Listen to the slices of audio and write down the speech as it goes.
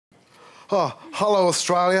Oh, hello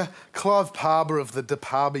Australia. Clive Palmer of the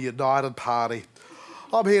Department United Party.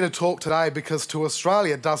 I'm here to talk today because to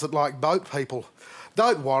Australia doesn't like boat people.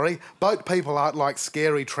 Don't worry, boat people aren't like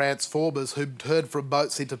scary transformers who turn from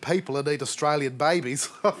boats into people and eat Australian babies.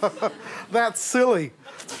 That's silly.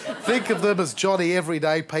 Think of them as Johnny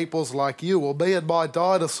everyday peoples like you or me and my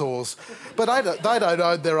dinosaurs. But they don't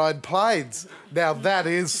own their own planes. Now that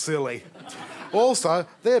is silly. Also,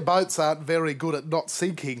 their boats aren't very good at not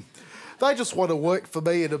sinking. They just want to work for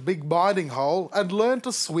me in a big mining hole and learn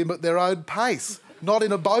to swim at their own pace, not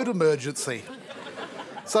in a boat emergency.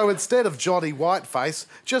 So instead of Johnny Whiteface,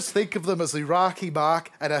 just think of them as Iraqi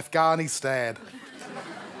Mark and Afghanistan.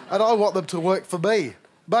 And I want them to work for me,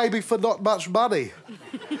 maybe for not much money.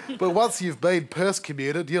 But once you've been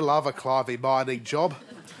persecuted, you love a Clivey mining job.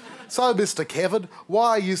 So, Mr. Kevin, why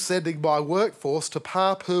are you sending my workforce to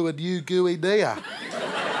Papua and New Guinea?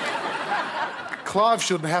 Clive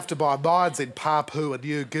shouldn't have to buy mines in Papua and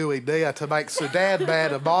New Guinea to make Sudan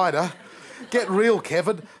man a miner. Get real,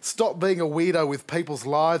 Kevin. Stop being a weirdo with people's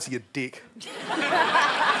lives, you dick.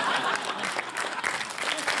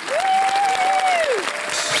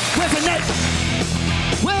 Where's the net?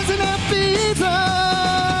 Where's the net fever?